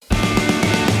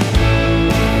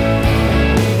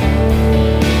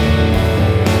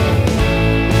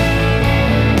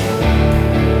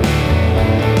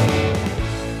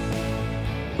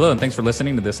Hello, and thanks for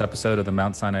listening to this episode of the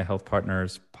Mount Sinai Health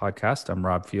Partners podcast. I'm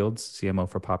Rob Fields, CMO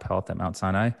for Pop Health at Mount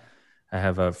Sinai. I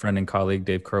have a friend and colleague,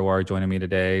 Dave Kurwar, joining me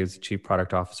today. He's the Chief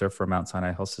Product Officer for Mount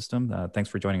Sinai Health System. Thanks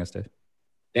for joining us, Dave.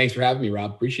 Thanks for having me,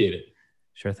 Rob. Appreciate it.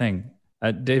 Sure thing.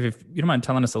 Dave, if you don't mind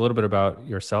telling us a little bit about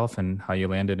yourself and how you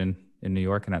landed in New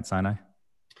York and at Sinai.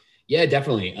 Yeah,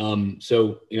 definitely.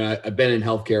 I've been in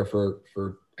healthcare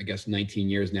for I guess 19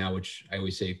 years now, which I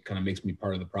always say kind of makes me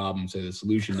part of the problem, so the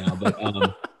solution now. But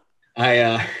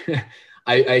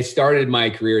I started my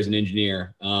career as an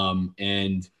engineer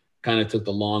and kind of took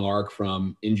the long arc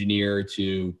from engineer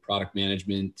to product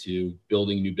management to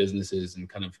building new businesses and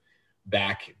kind of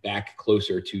back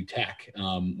closer to tech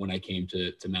when I came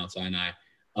to Mount Sinai.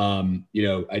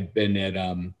 I'd been at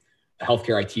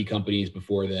healthcare IT companies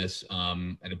before this,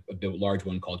 at a large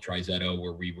one called TriZetto,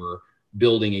 where we were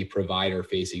building a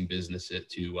provider-facing business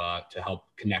to help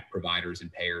connect providers and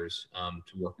payers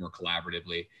to work more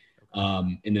collaboratively.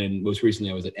 And then most recently,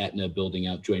 I was at Aetna building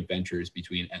out joint ventures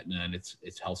between Aetna and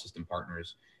its health system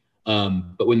partners.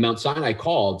 But when Mount Sinai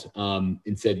called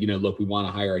and said, look, we want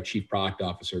to hire a chief product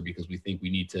officer because we think we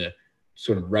need to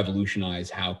sort of revolutionize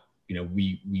how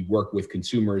we work with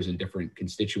consumers and different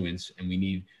constituents, and we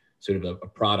need sort of a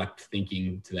product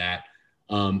thinking to that.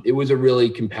 It was a really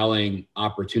compelling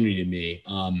opportunity to me.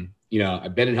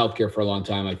 I've been in healthcare for a long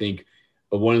time, I think,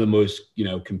 but one of the most,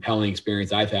 compelling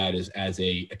experience I've had is as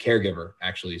a caregiver,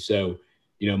 actually. So,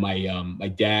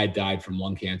 my dad died from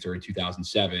lung cancer in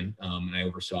 2007, and I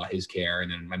oversaw his care.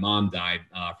 And then my mom died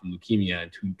from leukemia in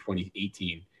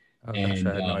 2018. Oh, gosh, I had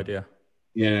no idea.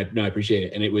 Yeah, no, I appreciate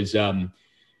it. And it was,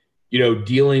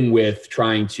 dealing with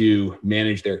trying to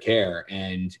manage their care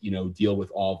and, deal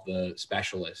with all the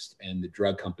specialists and the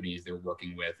drug companies they were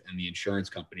working with and the insurance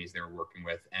companies they were working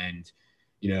with. And,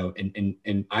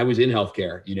 and I was in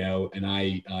healthcare, and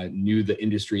I knew the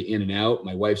industry in and out.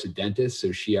 My wife's a dentist,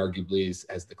 so she arguably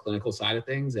has the clinical side of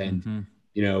things. And,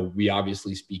 we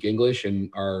obviously speak English and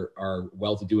are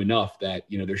well-to-do enough that,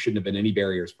 there shouldn't have been any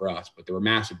barriers for us, but there were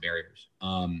massive barriers.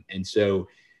 And so,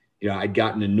 I'd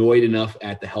gotten annoyed enough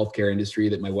at the healthcare industry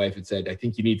that my wife had said, I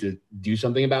think you need to do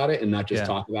something about it and not just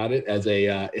talk about it, as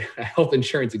a health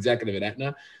insurance executive at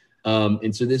Aetna.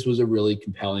 And so this was a really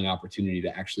compelling opportunity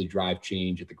to actually drive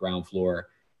change at the ground floor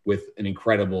with an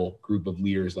incredible group of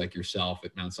leaders like yourself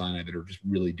at Mount Sinai that are just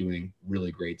really doing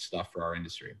really great stuff for our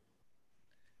industry.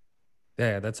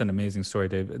 Yeah, that's an amazing story,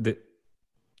 Dave.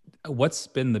 What's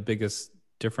been the biggest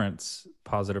difference,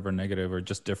 positive or negative, or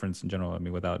just difference in general? I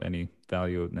mean, without any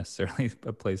value necessarily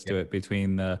placed to it,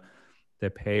 between the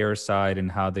payer side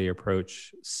and how they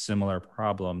approach similar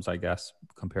problems, I guess,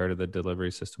 compared to the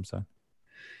delivery system side?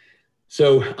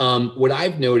 So what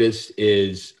I've noticed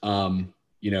is, when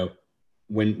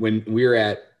I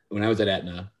was at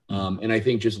Aetna, and I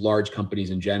think just large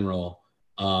companies in general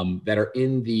that are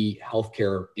in the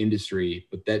healthcare industry,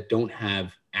 but that don't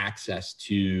have access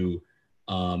to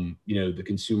the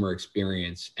consumer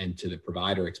experience and to the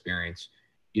provider experience.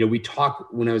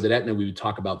 When I was at Aetna, we would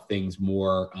talk about things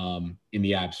more in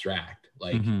the abstract,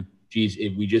 like, geez,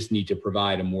 if we just need to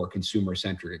provide a more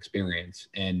consumer-centric experience,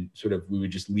 and sort of we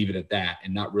would just leave it at that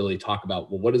and not really talk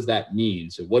about, well, what does that mean?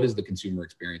 So what is the consumer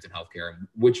experience in healthcare, and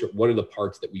what are the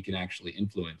parts that we can actually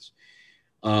influence?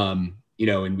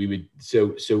 And we would,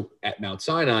 so at Mount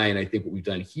Sinai, and I think what we've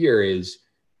done here is,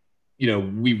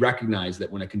 we recognize that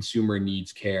when a consumer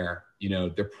needs care,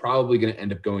 they're probably going to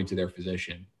end up going to their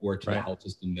physician or to the health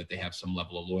system that they have some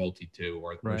level of loyalty to,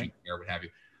 or urgent care, what have you.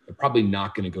 They're probably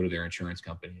not going to go to their insurance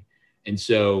company. And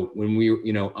so when we,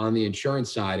 on the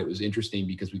insurance side, it was interesting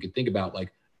because we could think about,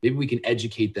 like, maybe we can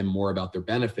educate them more about their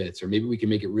benefits, or maybe we can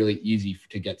make it really easy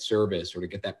to get service or to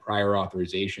get that prior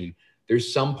authorization.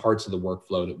 There's some parts of the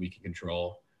workflow that we can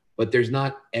control, but there's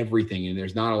not everything, and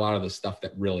there's not a lot of the stuff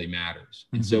that really matters.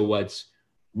 And so what's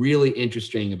really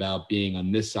interesting about being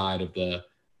on this side of the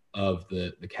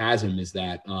chasm is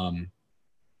that,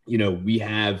 we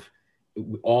have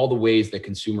all the ways that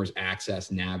consumers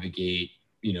access, navigate,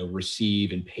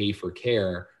 receive and pay for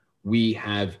care. We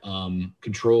have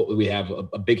control, we have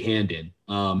a big hand in,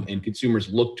 and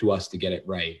consumers look to us to get it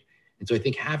right. And so I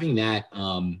think having that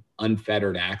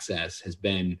unfettered access has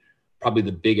been probably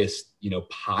the biggest,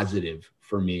 positive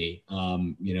for me,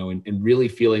 and really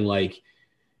feeling like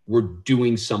we're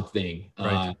doing something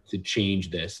to change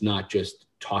this, not just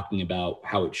talking about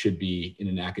how it should be in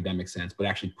an academic sense, but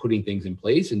actually putting things in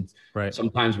place. And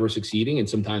sometimes we're succeeding and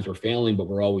sometimes we're failing, but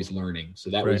we're always learning. So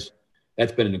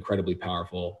that's been an incredibly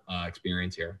powerful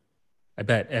experience here. I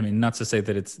bet. I mean, not to say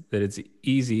that it's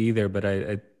easy either, but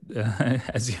I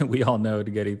as we all know,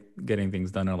 getting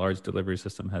things done in a large delivery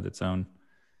system has its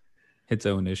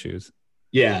own issues.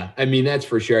 Yeah, I mean, that's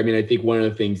for sure. I mean, I think one of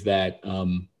the things that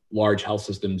large health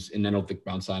systems, and I don't think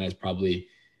Mount Sinai is probably,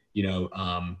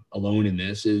 alone in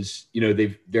this, is,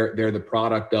 they're the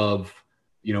product of,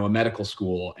 a medical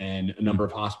school and a number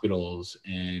of hospitals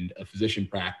and a physician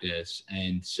practice.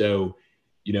 And so,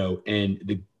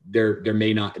 there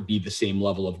may not be the same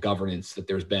level of governance that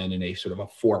there's been in a sort of a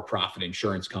for-profit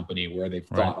insurance company where they've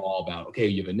thought all about, okay,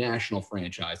 you have a national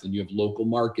franchise and you have local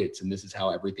markets and this is how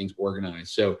everything's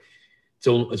organized. So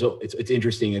it's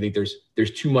interesting. I think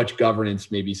there's too much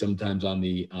governance maybe sometimes on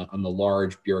the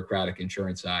large bureaucratic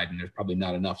insurance side, and there's probably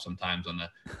not enough sometimes on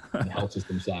the health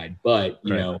system side. But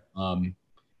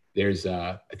there's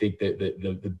I think that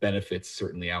the benefits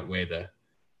certainly outweigh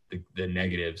the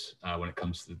negatives when it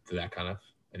comes to that kind of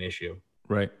an issue.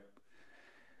 Right.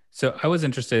 So I was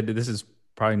interested. This is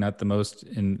probably not the most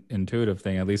intuitive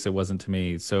thing, at least it wasn't to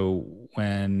me. So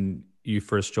when you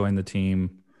first joined the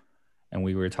team, and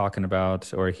we were talking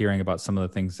about or hearing about some of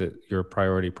the things that your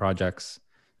priority projects,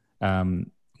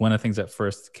 one of the things that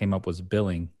first came up was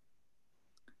billing.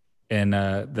 And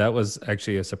that was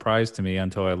actually a surprise to me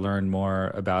until I learned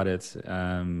more about it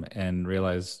and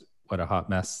realized what a hot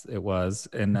mess it was.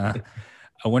 And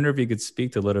I wonder if you could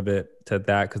speak a little bit to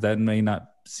that, because that may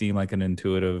not seem like an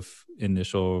intuitive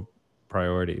initial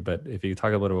priority, but if you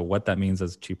talk a little bit what that means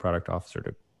as chief product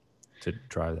officer to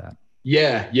drive that.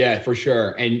 Yeah, for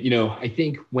sure. And, I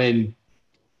think when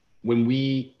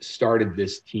we started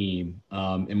this team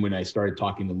and when I started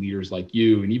talking to leaders like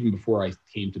you, and even before I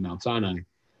came to Mount Sinai,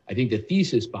 I think the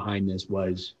thesis behind this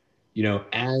was,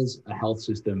 as a health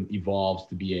system evolves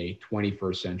to be a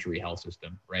 21st century health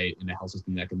system, right? And a health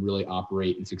system that can really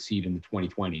operate and succeed in the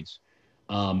 2020s,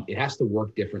 it has to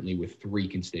work differently with three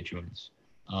constituents.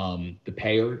 The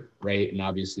payer, right? And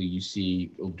obviously you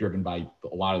see, driven by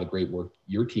a lot of the great work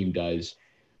your team does,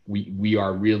 we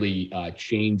are really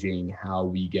changing how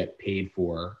we get paid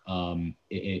for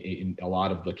in a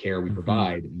lot of the care we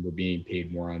provide, and we're being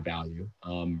paid more on value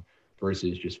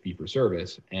versus just fee for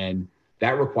service. And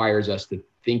that requires us to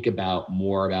think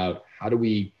more about how do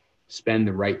we spend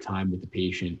the right time with the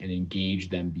patient and engage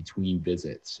them between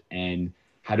visits, and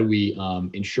how do we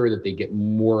ensure that they get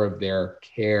more of their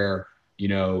care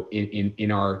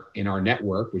in our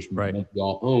network, which we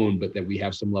all own, but that we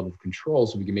have some level of control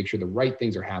so we can make sure the right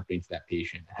things are happening to that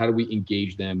patient. How do we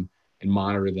engage them and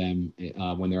monitor them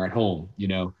when they're at home?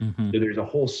 So there's a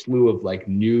whole slew of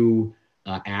new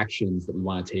actions that we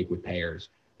want to take with payers.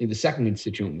 I think the second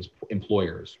constituent was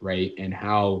employers, right? And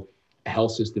how a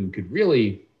health system could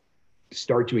really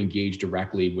start to engage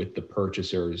directly with the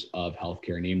purchasers of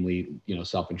healthcare, namely,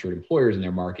 self-insured employers in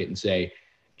their market, and say,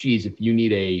 geez, if you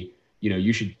need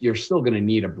you're still going to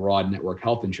need a broad network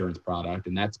health insurance product,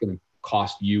 and that's going to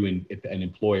cost you and an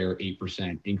employer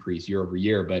 8% increase year over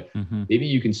year. But maybe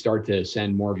you can start to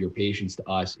send more of your patients to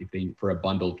us for a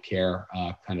bundled care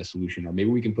kind of solution, or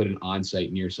maybe we can put an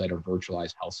on-site, near-site, or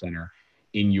virtualized health center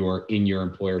in your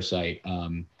employer site,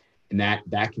 and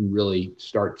that can really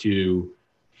start to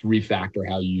refactor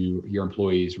how your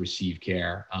employees receive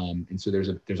care. And so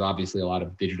there's obviously a lot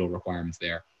of digital requirements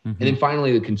there. And then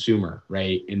finally, the consumer,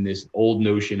 right? And this old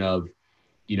notion of,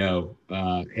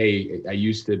 hey, I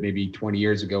used to, maybe 20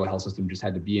 years ago, a health system just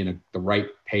had to be in the right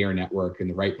payer network and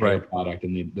the right payer product,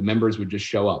 and the members would just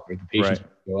show up, or the patients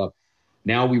would show up.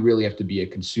 Now we really have to be a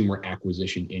consumer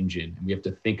acquisition engine, and we have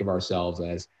to think of ourselves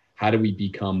as, how do we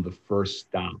become the first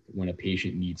stop when a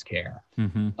patient needs care?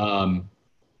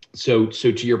 So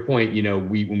to your point,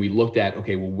 when we looked at,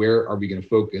 okay, well, where are we going to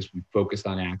focus? We focused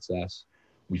on access,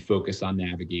 we focused on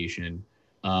navigation,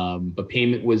 but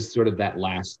payment was sort of that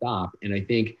last stop. And I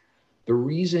think the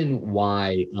reason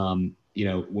why, when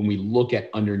we look at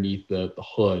underneath the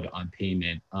hood on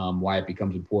payment, why it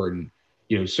becomes important,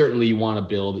 certainly you want a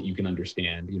bill that you can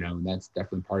understand, and that's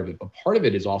definitely part of it. But part of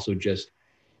it is also just,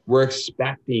 we're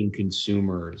expecting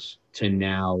consumers to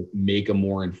now make a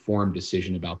more informed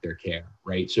decision about their care,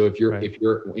 right? So if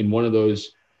you're in one of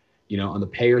those, on the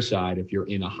payer side, if you're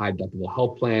in a high deductible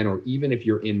health plan, or even if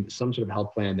you're in some sort of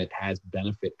health plan that has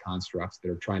benefit constructs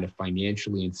that are trying to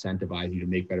financially incentivize you to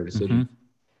make better decisions,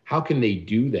 how can they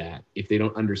do that if they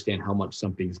don't understand how much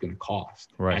something is going to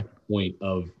cost at the point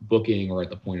of booking or at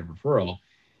the point of referral?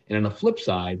 And on the flip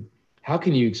side, how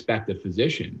can you expect a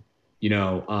physician,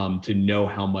 to know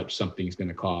how much something's going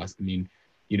to cost? I mean,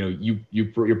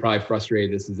 you're probably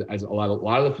frustrated. This is as a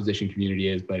lot of the physician community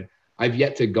is, but I've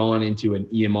yet to go on into an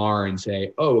EMR and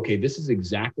say, oh, okay, this is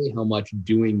exactly how much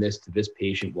doing this to this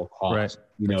patient will cost,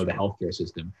 the healthcare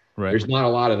system. There's not a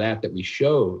lot of that we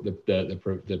show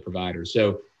the providers.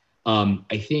 So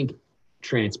I think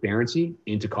transparency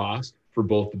into cost for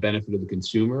both the benefit of the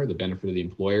consumer, the benefit of the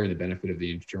employer, and the benefit of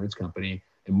the insurance company,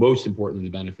 and most importantly,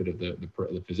 the benefit of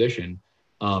the physician,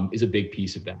 is a big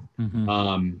piece of that.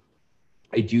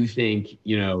 I do think,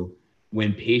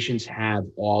 when patients have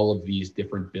all of these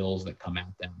different bills that come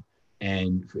at them,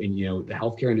 and the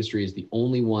healthcare industry is the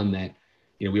only one that,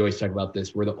 we always talk about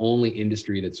this. We're the only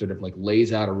industry that sort of like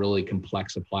lays out a really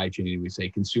complex supply chain, and we say,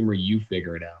 consumer, you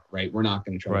figure it out, right? We're not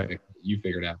going to try to fix it. You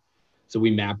figure it out. So we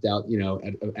mapped out, at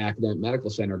an academic medical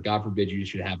center, God forbid you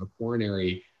should have a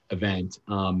coronary event.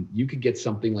 You could get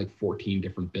something like 14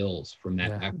 different bills from that.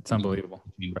 Yeah, it's unbelievable.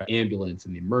 Ambulance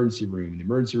and the emergency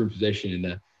room physician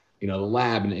and the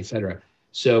lab and et cetera.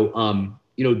 So,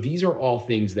 these are all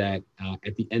things that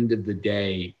at the end of the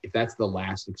day, if that's the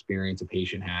last experience a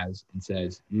patient has and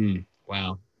says,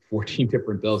 wow, 14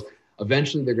 different bills,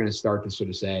 eventually they're going to start to sort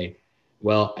of say,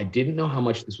 well, I didn't know how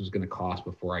much this was going to cost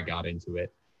before I got into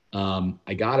it.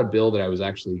 I got a bill that I was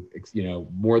actually,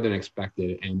 more than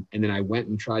expected. And then I went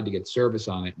and tried to get service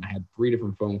on it. And I had 3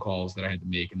 different phone calls that I had to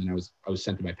make. And then I was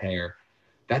sent to my payer.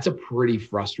 That's a pretty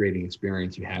frustrating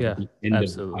experience you have at the end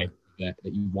of the pipe that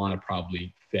you want to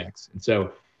probably fix. And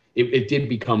so it did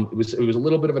become, it was a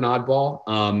little bit of an oddball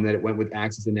that it went with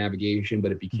access and navigation,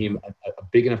 but it became a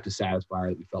big enough to satisfy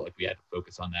that we felt like we had to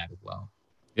focus on that as well.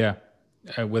 Yeah.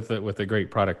 With a great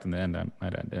product in the end, I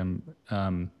might add.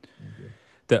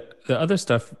 The other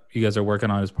stuff you guys are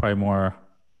working on is probably more,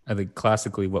 I think,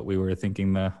 classically what we were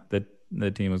thinking the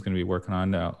team was going to be working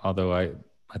on. Although I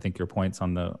think your points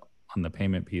on the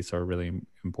payment piece are really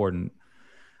important.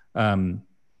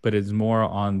 But it's more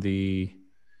on the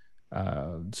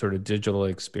sort of digital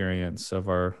experience of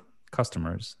our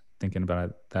customers, thinking about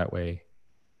it that way.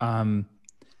 I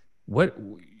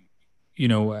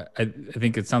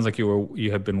think it sounds like you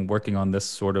have been working on this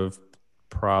sort of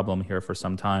problem here for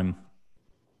some time.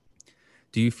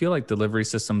 Do you feel like delivery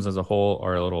systems as a whole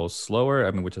are a little slower?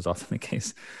 I mean, which is often the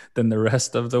case, than the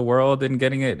rest of the world in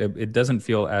getting it? It doesn't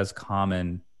feel as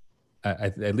common,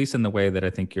 at least in the way that I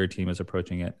think your team is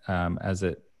approaching it, as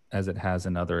it has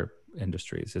in other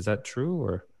industries. Is that true,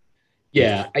 or?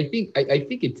 Yeah, I think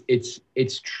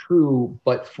it's true,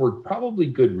 but for probably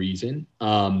good reason.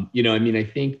 I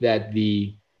think that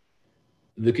the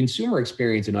consumer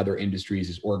experience in other industries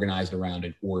is organized around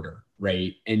an order,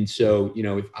 right? And so,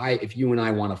 if you and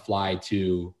I want to fly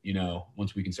to,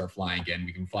 once we can start flying again,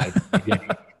 we can fly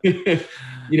to,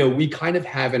 we kind of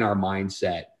have in our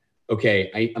mindset,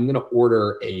 okay, I'm going to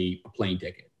order a plane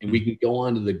ticket, and we can go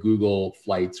onto the Google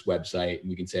Flights website and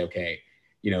we can say, okay,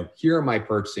 here are my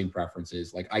purchasing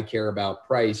preferences. Like, I care about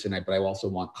price, but I also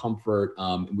want comfort.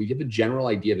 And we get the general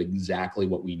idea of exactly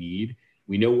what we need.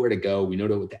 We know where to go. We know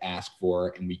what to ask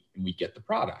for, and we get the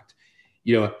product.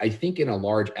 I think in a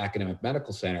large academic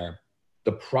medical center,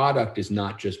 the product is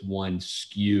not just one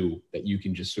SKU that you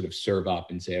can just sort of serve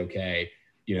up and say, okay,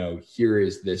 here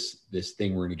is this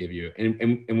thing we're going to give you.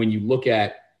 And when you look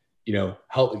at,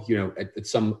 health, at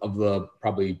some of the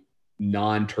probably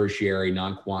non-tertiary,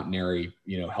 non-quaternary,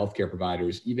 healthcare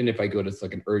providers, even if I go to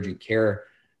like an urgent care,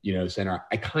 center,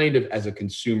 I kind of, as a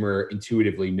consumer,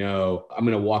 intuitively know I'm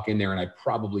going to walk in there and I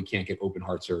probably can't get open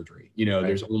heart surgery.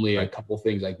 There's only a couple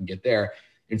things I can get there.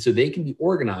 And so they can be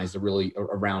organized really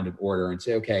around an order and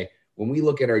say, okay, when we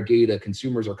look at our data,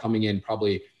 consumers are coming in,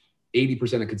 probably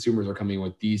 80% of consumers are coming in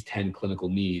with these 10 clinical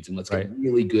needs. And let's get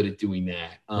really good at doing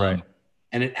that.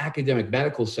 And an academic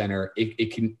medical center,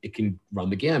 it can run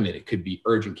the gamut. It could be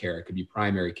urgent care, it could be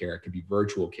primary care, it could be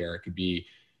virtual care, it could be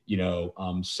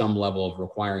some level of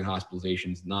requiring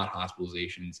hospitalizations, not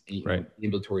hospitalizations,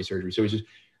 ambulatory surgery. So it's just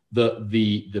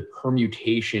the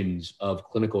permutations of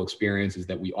clinical experiences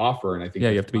that we offer. And I think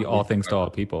you have to be all things to all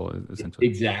people, essentially.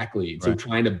 Exactly. So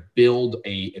trying to build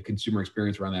a consumer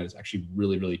experience around that is actually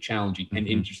really, really challenging and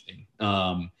interesting.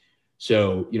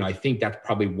 So, I think that's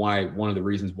probably one of the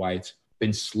reasons why it's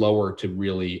been slower to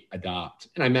really adopt.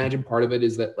 And I imagine part of it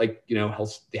is that,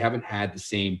 health, they haven't had the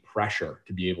same pressure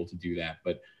to be able to do that.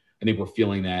 But I think we're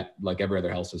feeling that, like every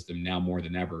other health system now more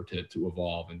than ever, to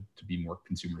evolve and to be more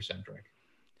consumer centric.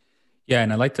 Yeah.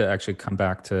 And I'd like to actually come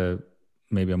back to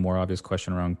maybe a more obvious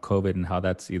question around COVID and how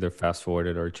that's either fast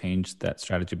forwarded or changed that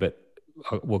strategy, but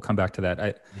we'll come back to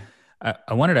that.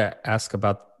 I wanted to ask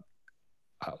about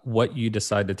what you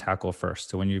decided to tackle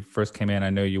first. So when you first came in, I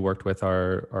know you worked with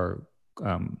our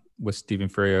with Stephen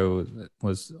Furio,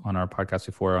 was on our podcast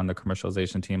before, on the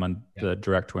commercialization team on the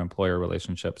direct to employer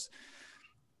relationships.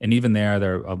 And even there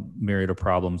are a myriad of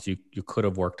problems you could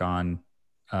have worked on.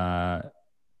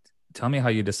 Tell me how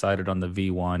you decided on the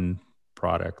V1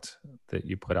 product that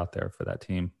you put out there for that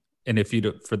team. And if you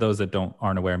do, for those that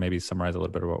aren't aware, maybe summarize a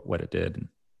little bit about what it did.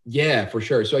 Yeah, for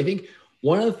sure. So I think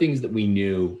One of the things that we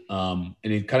knew, and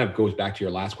it kind of goes back to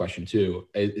your last question too,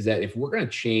 is that if we're going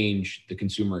to change the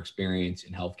consumer experience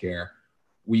in healthcare,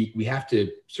 we have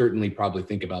to certainly probably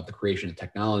think about the creation of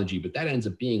technology, but that ends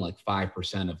up being like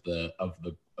 5%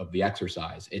 of the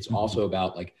exercise. It's also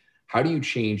about like, how do you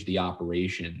change the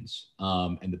operations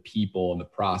and the people and the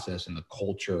process and the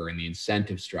culture and the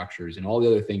incentive structures and all the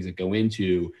other things that go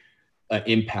into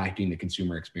impacting the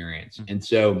consumer experience. And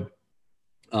so,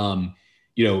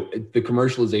 the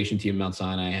commercialization team at Mount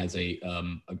Sinai has a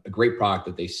great product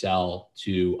that they sell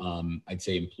to, I'd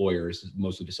say, employers,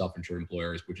 mostly to self-insured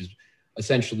employers, which is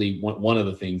essentially one of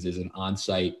the things is an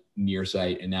on-site,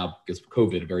 near-site, and now because of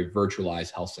COVID, a very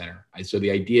virtualized health center. So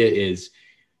the idea is,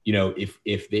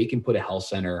 if they can put a health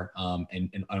center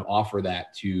and offer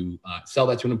that to sell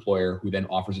that to an employer who then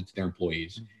offers it to their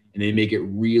employees, and they make it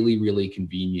really, really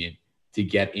convenient to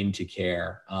get into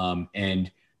care,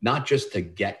 and not just to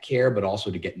get care, but also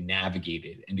to get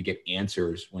navigated and to get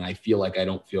answers when I feel like I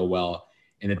don't feel well,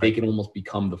 and that they can almost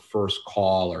become the first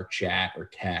call or chat or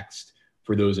text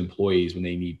for those employees when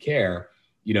they need care.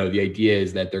 The idea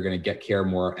is that they're going to get care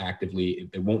more actively.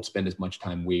 They won't spend as much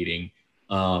time waiting,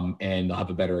 and they'll have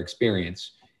a better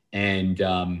experience. And,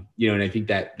 and I think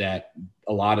that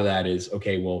a lot of that is,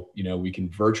 okay, well, we can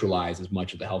virtualize as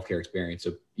much of the healthcare experience.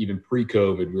 So even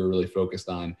pre-COVID, we were really focused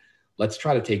on, let's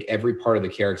try to take every part of the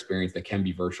care experience that can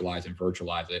be virtualized and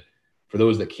virtualize it. For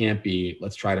those that can't be,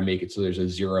 let's try to make it so there's a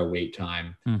zero wait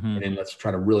time. And then let's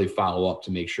try to really follow up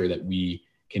to make sure that we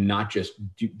can not just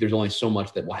do, there's only so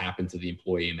much that will happen to the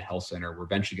employee in the health center. We're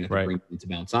eventually going to have to bring them into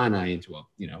Mount Sinai, into a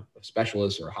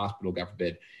specialist or a hospital, God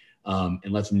forbid.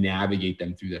 And let's navigate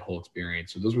them through that whole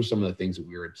experience. So those were some of the things that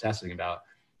we were obsessing about.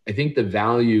 I think the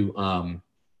value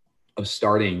of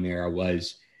starting there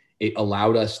was it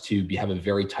allowed us to have a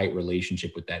very tight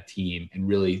relationship with that team and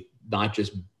really not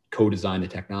just co-design the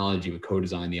technology, but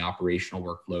co-design the operational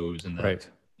workflows and the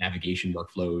navigation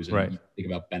workflows, and think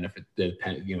about benefit, the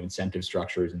incentive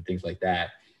structures and things like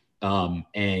that.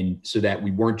 And so that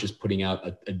we weren't just putting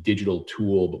out a digital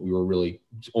tool, but we were really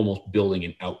almost building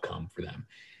an outcome for them.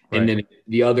 And then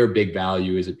the other big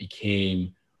value is it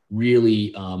became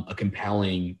really a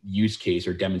compelling use case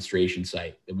or demonstration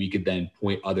site that we could then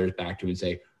point others back to and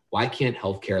say, why can't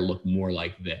healthcare look more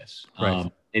like this?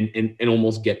 And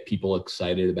almost get people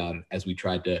excited about it as we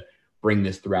tried to bring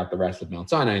this throughout the rest of Mount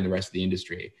Sinai and the rest of the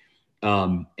industry.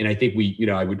 And I think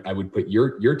I would put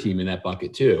your team in that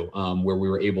bucket too, where we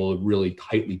were able to really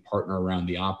tightly partner around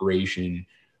the operation.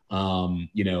 I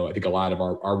think a lot of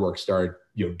our work started,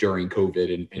 during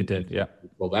COVID and it did,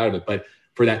 rolled out of it. But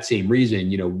for that same reason,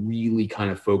 really kind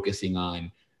of focusing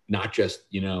on not just,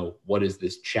 what is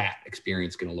this chat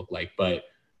experience going to look like, but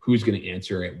who's going to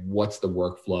answer it? What's the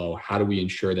workflow? How do we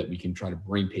ensure that we can try to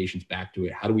bring patients back to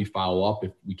it? How do we follow up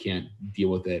if we can't deal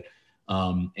with it?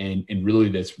 And really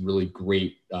this really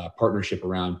great partnership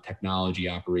around technology,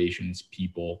 operations,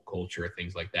 people, culture,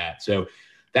 things like that. So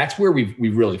that's where we've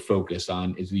really focused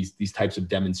on, is these types of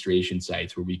demonstration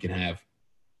sites where we can have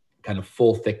kind of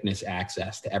full thickness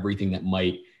access to everything that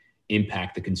might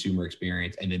impact the consumer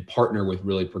experience, and then partner with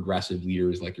really progressive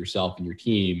leaders like yourself and your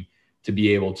team to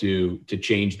be able to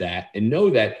change that, and know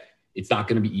that it's not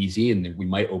going to be easy, and that we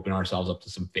might open ourselves up to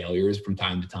some failures from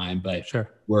time to time, but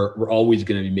we're always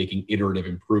going to be making iterative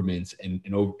improvements, and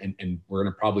we're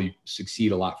going to probably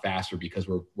succeed a lot faster because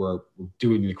we're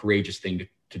doing the courageous thing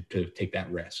to take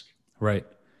that risk. Right.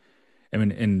 I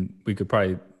mean, and we could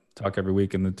probably talk every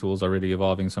week, and the tool's already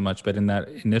evolving so much, but in that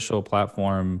initial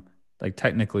platform, like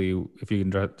technically, if you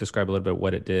can describe a little bit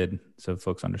what it did so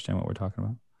folks understand what we're talking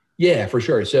about. Yeah, for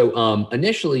sure. So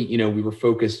initially, we were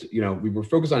focused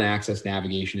on access,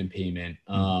 navigation, and payment.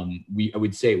 I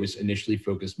would say it was initially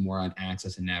focused more on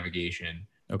access and navigation.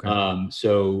 Okay.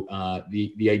 So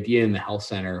the idea in the health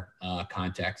center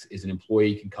context is an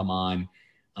employee can come on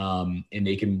and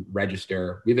they can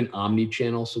register. We have an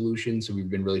omni-channel solution, so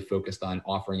we've been really focused on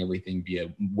offering everything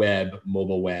via web,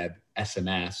 mobile web,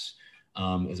 SMS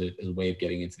as a way of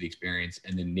getting into the experience,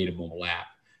 and then native mobile app.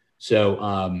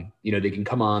 So, they can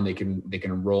come on, they can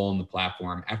enroll in the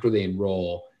platform. After they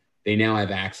enroll, they now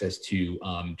have access to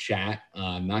chat,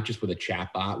 not just with a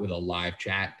chat bot, with a live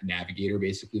chat navigator,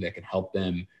 basically, that can help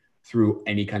them through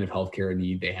any kind of healthcare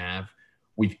need they have.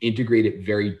 We've integrated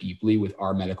very deeply with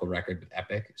our medical record with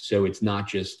Epic. So it's not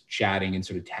just chatting and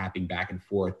sort of tapping back and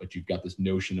forth, but you've got this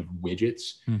notion of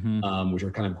widgets, which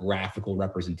are kind of graphical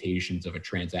representations of a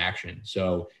transaction.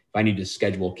 So if I need to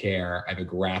schedule care, I have a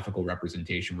graphical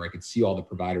representation where I can see all the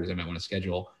providers I might want to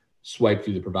schedule, swipe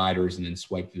through the providers, and then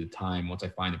swipe through the time once I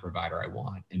find the provider I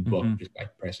want, and book just by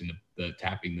pressing the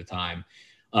tapping the time.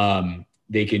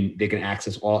 they can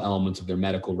access all elements of their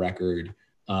medical record,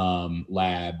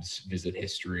 labs, visit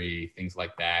history, things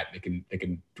like that. They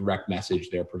can direct message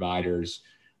their providers.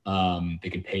 They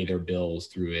can pay their bills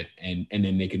through it, and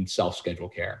then they can self-schedule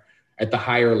care. At the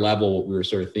higher level, what we were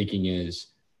sort of thinking is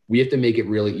we have to make it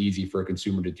really easy for a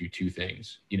consumer to do two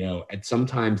things. And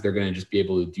sometimes they're going to just be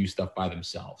able to do stuff by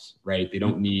themselves, right? They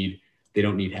don't need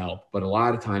help, but a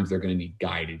lot of times they're going to need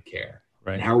guided care.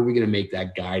 Right. And how are we going to make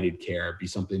that guided care be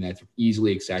something that's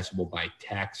easily accessible by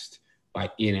text,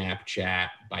 by in-app chat,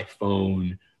 by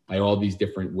phone, by all these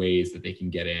different ways that they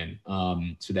can get in,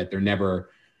 so that they're never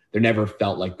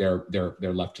felt like they're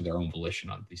left to their own volition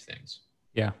on these things.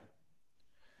 Yeah.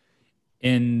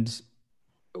 And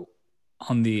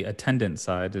on the attendant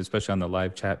side, especially on the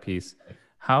live chat piece,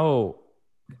 how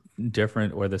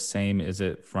different or the same is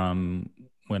it from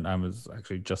when I was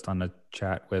actually just on a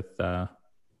chat with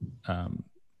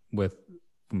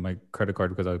my credit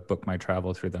card because I booked my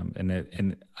travel through them, and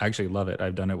I actually love it.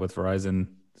 I've done it with Verizon.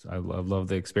 I love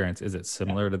the experience. Is it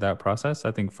similar to that process?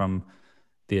 I think from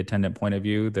the attendant point of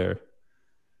view, there.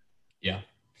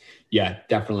 Yeah,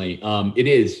 definitely. It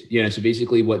is. So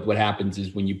basically, what happens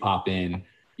is when you pop in,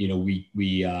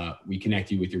 we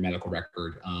connect you with your medical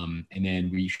record, and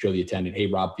then we show the attendant, hey,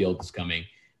 Rob Fields is coming,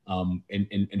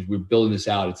 and we're building this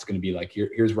out. It's going to be like,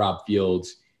 here's Rob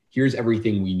Fields. Here's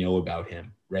everything we know about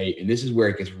him, right? And this is where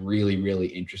it gets really, really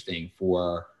interesting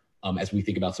for as we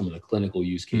think about some of the clinical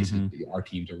use cases that our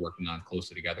teams are working on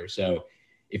closely together. So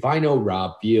if I know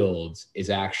Rob Fields is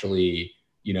actually,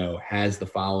 has the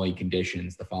following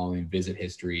conditions, the following visit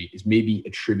history, is maybe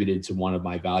attributed to one of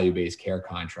my value-based care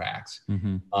contracts,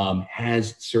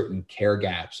 has certain care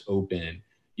gaps open,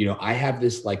 I have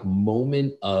this like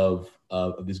moment of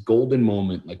this golden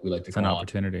moment, like we like to call it. It's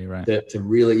an opportunity, right? To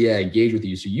really, engage with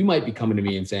you. So you might be coming to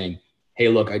me and saying, hey,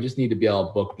 look, I just need to be able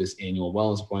to book this annual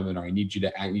wellness appointment, or I need you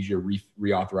to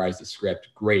reauthorize the script.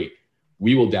 Great.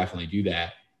 We will definitely do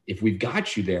that. If we've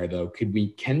got you there though, can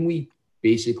we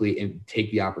basically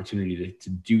take the opportunity to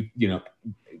do,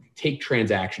 take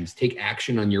transactions, take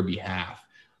action on your behalf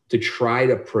to try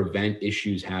to prevent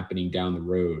issues happening down the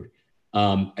road?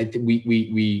 I think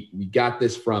we got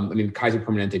this from, Kaiser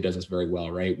Permanente does this very well,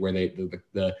 right? Where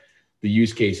the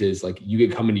use case is like you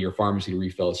could come into your pharmacy to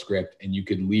refill a script, and you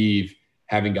could leave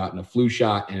having gotten a flu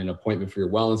shot and an appointment for your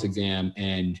wellness exam.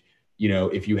 And,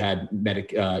 if you had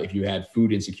if you had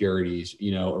food insecurities, a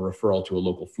referral to a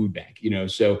local food bank,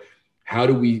 so how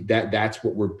do we, that's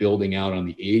what we're building out on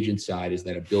the agent side, is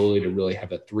that ability to really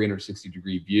have a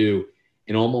 360-degree view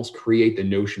and almost create the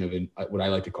notion of what I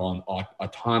like to call an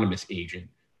autonomous agent,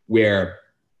 where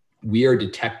we are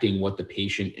detecting what the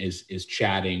patient is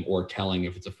chatting or telling,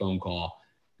 if it's a phone call,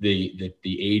 the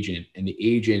agent, and the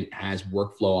agent has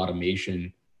workflow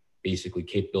automation, basically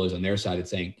capabilities on their side of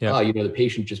saying, the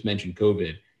patient just mentioned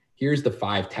COVID. Here's the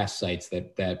 5 test sites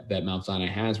that Mount Sinai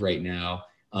has right now.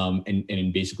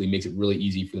 And basically makes it really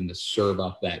easy for them to serve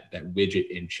up that widget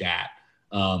in chat.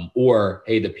 Or,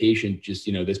 hey, the patient just,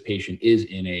 this patient is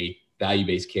in a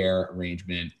value-based care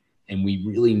arrangement, and we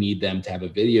really need them to have a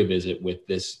video visit with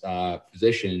this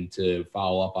physician to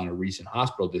follow up on a recent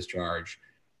hospital discharge.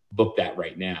 Book that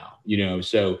right now,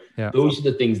 So those are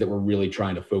the things that we're really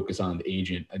trying to focus on the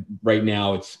agent. Right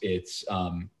now, it's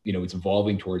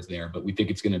evolving towards there, but we think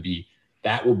it's going to be,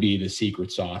 that will be the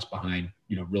secret sauce behind,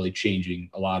 really changing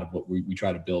a lot of what we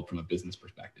try to build from a business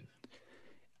perspective.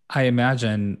 I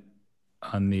imagine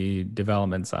on the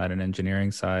development side and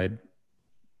engineering side,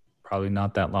 probably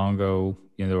not that long ago,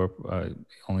 there were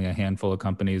only a handful of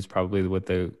companies probably with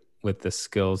the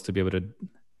skills to be able to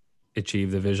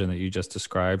achieve the vision that you just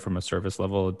described from a service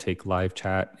level, take live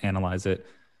chat, analyze it,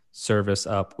 service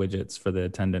up widgets for the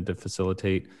attendant to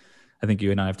facilitate. I think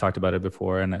you and I have talked about it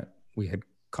before, and we had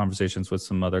conversations with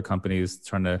some other companies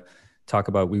trying to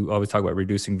we always talk about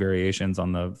reducing variations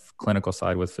on the clinical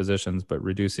side with physicians, but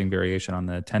reducing variation on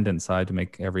the attendant side to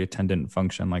make every attendant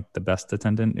function like the best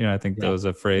attendant. I think that was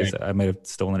a phrase. Right. I might have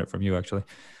stolen it from you actually.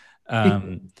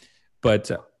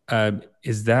 But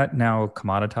is that now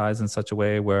commoditized in such a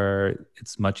way where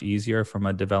it's much easier from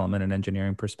a development and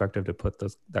engineering perspective to put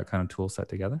that kind of tool set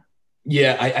together?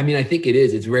 Yeah, I think it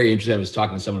is. It's very interesting. I was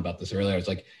talking to someone about this earlier. It's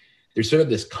like, there's sort of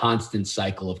this constant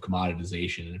cycle of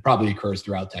commoditization, and it probably occurs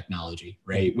throughout technology,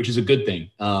 right? Which is a good thing.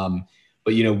 But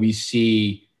we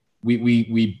see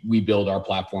we build our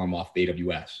platform off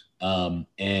AWS,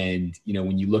 and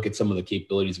when you look at some of the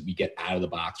capabilities that we get out of the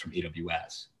box from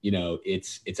AWS,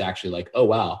 it's actually like, oh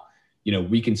wow,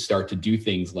 we can start to do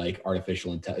things like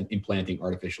implanting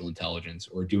artificial intelligence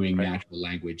or doing natural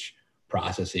language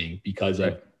processing because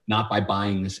of not by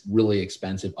buying this really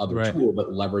expensive other Right. tool, but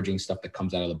leveraging stuff that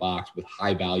comes out of the box with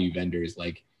high value vendors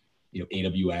like,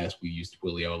 AWS. We use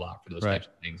Twilio a lot for those Right. types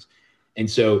of things. And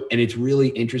so, and it's really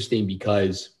interesting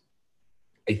because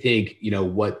I think,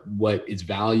 what is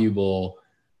valuable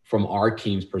from our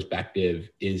team's perspective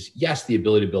is, yes, the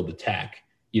ability to build the tech,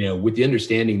 with the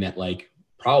understanding that like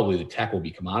probably the tech will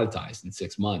be commoditized in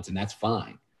 6 months, and that's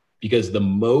fine, because the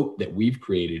moat that we've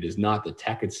created is not the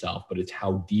tech itself, but it's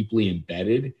how deeply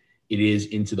embedded it is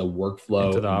into the workflow,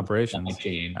 Into the and operations supply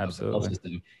chain of the health Absolutely.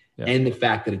 system. Yeah. And the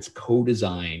fact that it's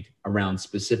co-designed around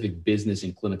specific business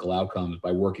and clinical outcomes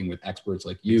by working with experts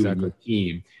like you and your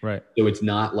team. Right. So it's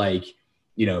not like,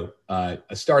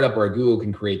 a startup or a Google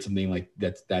can create something like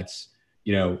that's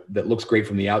that looks great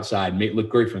from the outside, may look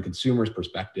great from a consumer's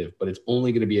perspective, but it's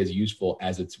only going to be as useful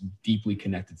as it's deeply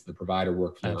connected to the provider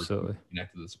workflow, Absolutely. or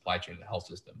connected to the supply chain of the health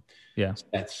system. Yeah. So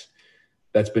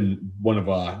that's been one of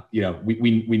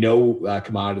we know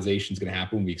commoditization is going to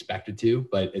happen. We expect it to,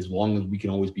 but as long as we can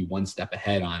always be one step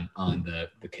ahead on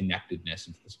the connectedness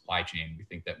into the supply chain, we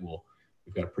think that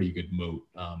we've got a pretty good moat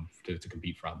to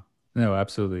compete from. No,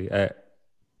 absolutely.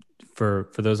 For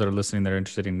those that are listening that are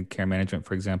interested in care management,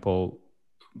 for example,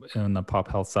 on the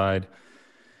pop health side,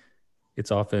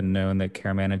 it's often known that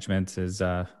care management is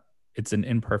it's an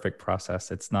imperfect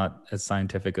process. It's not as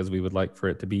scientific as we would like for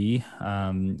it to be.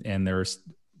 And there's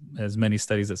as many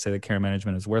studies that say that care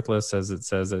management is worthless as it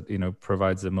says it,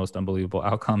 provides the most unbelievable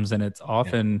outcomes. And it's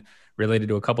often related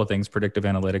to a couple of things: predictive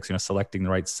analytics, selecting the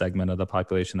right segment of the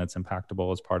population that's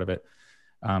impactable as part of it.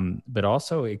 But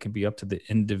also it can be up to the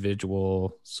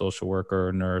individual social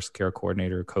worker, nurse, care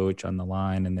coordinator, coach on the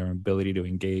line, and their ability to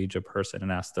engage a person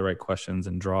and ask the right questions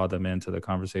and draw them into the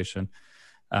conversation.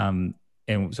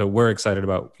 And so we're excited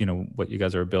about, what you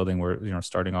guys are building. We're,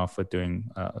 starting off with doing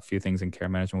a few things in care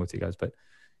management with you guys, but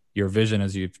your vision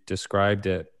as you've described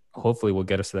it, hopefully will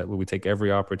get us to that where we take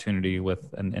every opportunity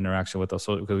with an interaction with us,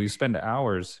 because we spend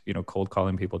hours, cold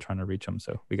calling people trying to reach them.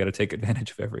 So we got to take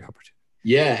advantage of every opportunity.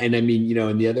 Yeah. And I mean,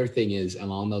 and the other thing is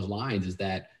along those lines is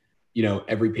that,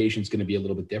 every patient's going to be a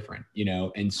little bit different,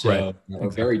 and so Right. Exactly.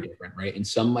 Very different. Right. And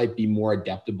some might be more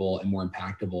adaptable and more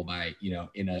impactable by,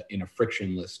 in a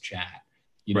frictionless chat,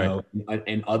 Right.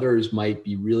 and others might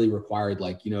be really required.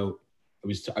 Like,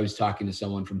 I was talking to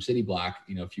someone from City Block,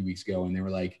 a few weeks ago, and they were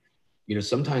like,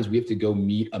 sometimes we have to go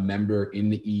meet a member in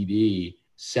the ED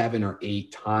 7 or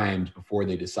 8 times before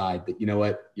they decide that,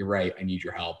 you're right, I need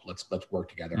your help. Let's work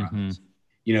together on this.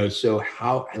 So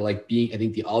how I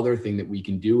think the other thing that we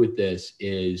can do with this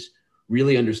is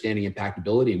really understanding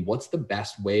impactability and what's the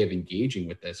best way of engaging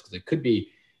with this. Because it could be,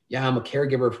 I'm a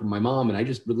caregiver for my mom and I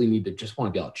just really want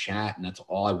to be able to chat, and that's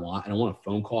all I want. I don't want a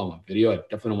phone call, I want video. I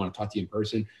definitely don't want to talk to you in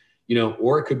person,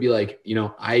 or it could be like,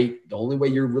 the only way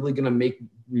you're really going to make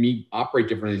me operate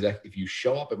differently is that if you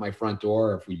show up at my front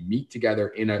door, or if we meet together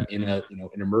in an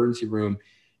emergency room.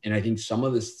 And I think some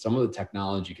of the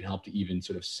technology can help to even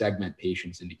sort of segment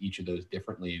patients into each of those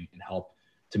differently and help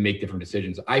to make different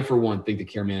decisions. I, for one, think that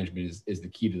care management is the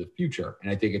key to the future. And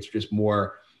I think it's just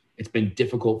it's been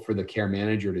difficult for the care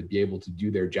manager to be able to do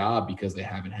their job because they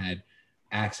haven't had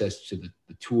access to the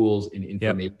tools and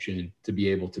information to be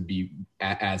able to be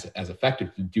as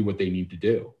effective to do what they need to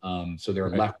do. So they're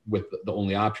left with the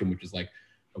only option, which is like,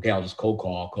 okay, I'll just cold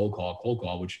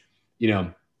call, which,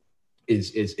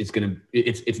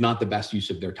 it's not the best use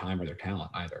of their time or their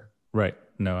talent either. Right.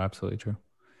 No, absolutely true.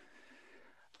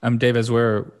 Dave, as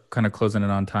we're kind of closing in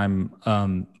on time,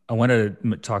 I wanted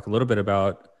to talk a little bit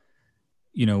about,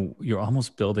 you're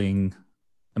almost building,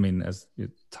 as your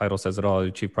title says it all,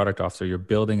 you're Chief Product Officer, you're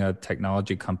building a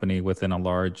technology company within a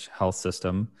large health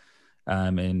system,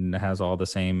 and has all the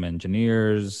same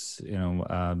engineers,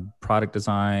 product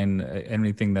design,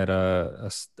 anything that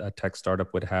a tech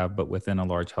startup would have, but within a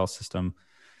large health system.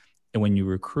 And when you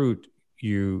recruit,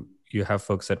 you have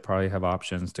folks that probably have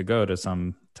options to go to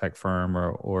some tech firm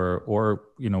or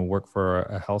work for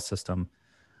a health system.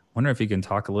 I wonder if you can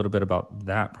talk a little bit about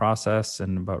that process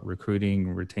and about recruiting,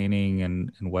 retaining,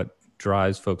 and what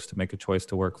drives folks to make a choice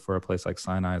to work for a place like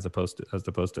Sinai as opposed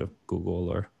to Google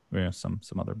or some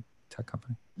other tech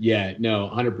company. Yeah, no,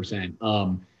 100%.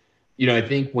 I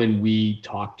think when we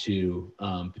talk to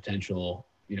potential,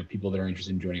 people that are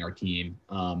interested in joining our team,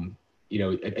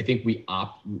 I think we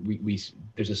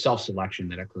there's a self-selection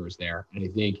that occurs there. And I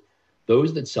think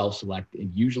those that self-select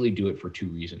usually do it for 2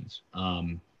 reasons.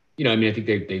 I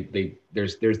think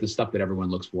there's the stuff that everyone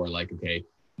looks for, like, okay,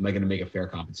 am I going to make a fair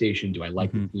compensation? Do I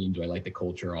like the team? Do I like the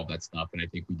culture? All that stuff. And I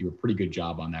think we do a pretty good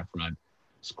job on that front.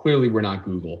 So clearly we're not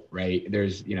Google, right?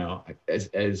 There's,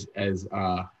 as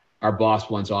our boss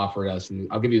once offered us, and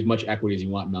I'll give you as much equity as you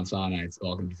want in Mount Sinai. It's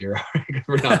all going to be zero because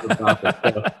we're not for profit.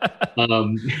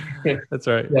 That's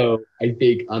right. So I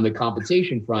think on the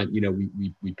compensation front,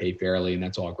 we pay fairly, and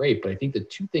that's all great. But I think the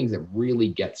two things that really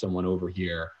get someone over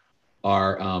here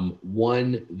are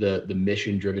one, the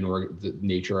mission-driven the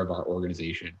nature of our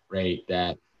organization, right?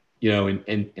 That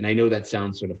and I know that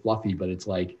sounds sort of fluffy, but it's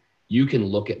like you can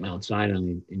look at Mount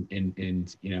Sinai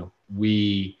and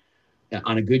we,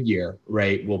 on a good year,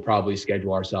 right, we'll probably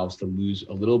schedule ourselves to lose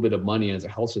a little bit of money as a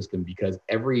health system, because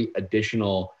every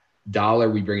additional dollar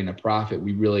we bring in a profit,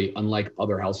 we really, unlike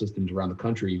other health systems around the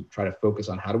country, try to focus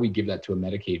on how do we give that to a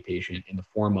Medicaid patient in the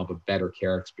form of a better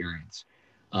care experience.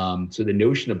 So the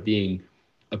notion of being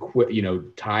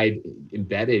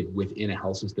embedded within a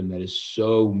health system that is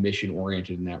so mission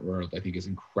oriented in that world, I think is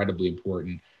incredibly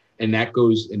important. And that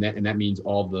goes, and that means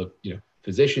all the,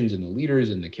 physicians and the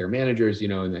leaders and the care managers,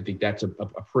 and I think that's a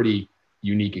pretty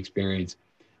unique experience.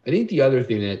 I think the other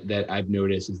thing that I've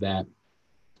noticed is that,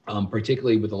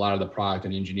 particularly with a lot of the product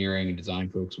and engineering and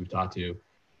design folks we've talked to,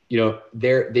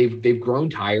 they've grown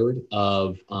tired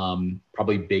of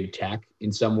probably big tech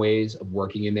in some ways of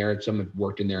working in there. Some have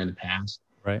worked in there in the past,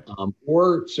 right?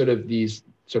 Or sort of these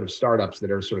sort of startups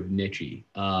that are sort of nichey,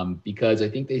 because I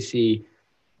think they see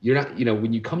you're not,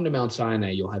 when you come to Mount Sinai,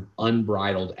 you'll have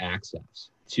unbridled access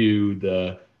to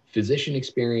the physician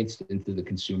experience and to the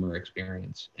consumer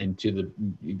experience and to the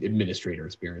administrator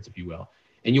experience, if you will.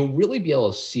 And you'll really be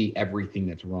able to see everything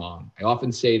that's wrong. I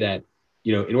often say that,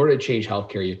 in order to change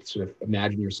healthcare, you have to sort of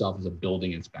imagine yourself as a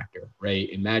building inspector,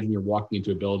 right? Imagine you're walking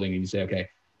into a building and you say, okay,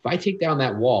 if I take down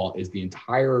that wall, is the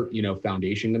entire,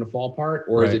 foundation going to fall apart?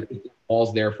 Or is it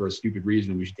falls there for a stupid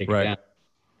reason and we should take it down?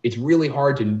 It's really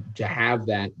hard to have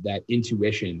that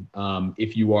intuition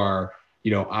if you are,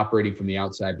 operating from the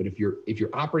outside. But if you're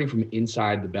operating from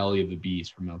inside the belly of the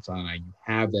beast from Mount Sinai, you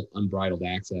have that unbridled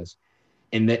access,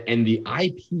 and the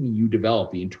IP you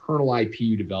develop, the internal IP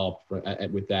you develop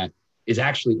with that, is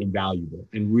actually invaluable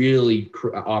and really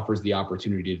offers the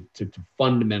opportunity to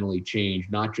fundamentally change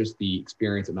not just the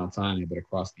experience at Mount Sinai, but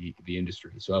across the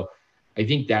industry. So I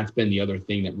think that's been the other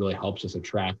thing that really helps us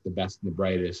attract the best and the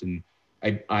brightest. And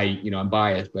I'm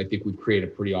biased, but I think we've created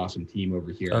a pretty awesome team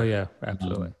over here. Oh yeah,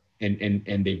 absolutely.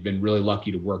 And they've been really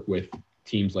lucky to work with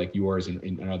teams like yours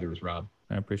and others, Rob.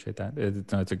 I appreciate that.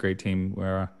 It's a great team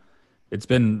where it's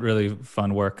been really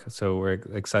fun work. So we're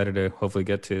excited to hopefully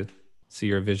get to see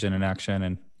your vision in action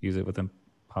and use it within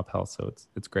Pop Health. So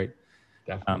it's great.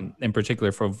 Definitely. In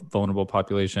particular for vulnerable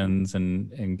populations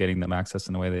and getting them access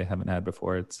in a way they haven't had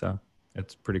before. It's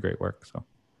pretty great work. So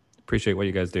appreciate what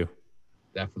you guys do.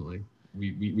 Definitely.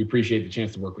 We appreciate the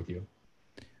chance to work with you.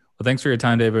 Well, thanks for your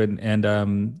time, David.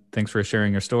 And thanks for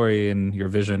sharing your story and your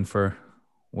vision for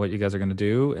what you guys are going to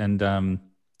do and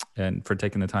for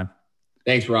taking the time.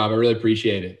 Thanks, Rob. I really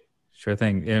appreciate it. Sure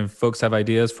thing. If folks have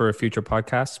ideas for future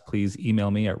podcasts, please email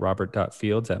me at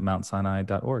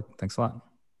robert.fields@mountsinai.org. Thanks a lot.